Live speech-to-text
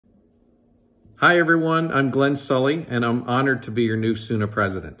Hi everyone, I'm Glenn Sulley and I'm honored to be your new SUNA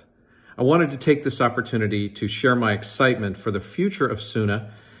president. I wanted to take this opportunity to share my excitement for the future of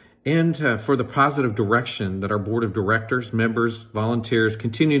SUNA and for the positive direction that our board of directors, members, volunteers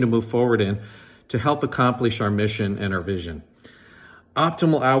continue to move forward in to help accomplish our mission and our vision.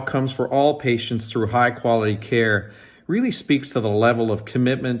 Optimal outcomes for all patients through high quality care really speaks to the level of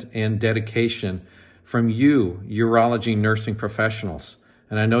commitment and dedication from you, urology nursing professionals.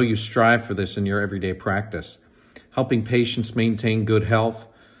 And I know you strive for this in your everyday practice, helping patients maintain good health,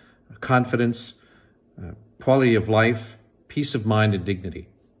 confidence, quality of life, peace of mind, and dignity.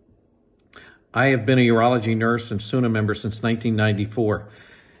 I have been a urology nurse and SUNA member since 1994,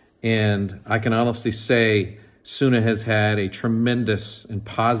 and I can honestly say SUNA has had a tremendous and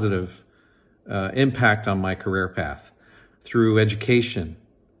positive impact on my career path through education,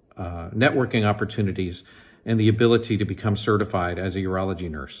 networking opportunities, and the ability to become certified as a urology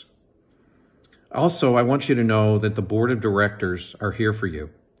nurse. Also, I want you to know that the board of directors are here for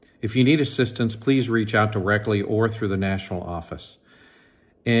you. If you need assistance, please reach out directly or through the national office.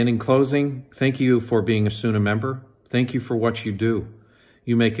 And in closing, thank you for being a SUNA member. Thank you for what you do.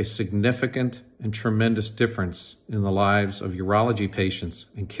 You make a significant and tremendous difference in the lives of urology patients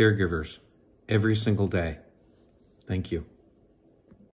and caregivers every single day. Thank you.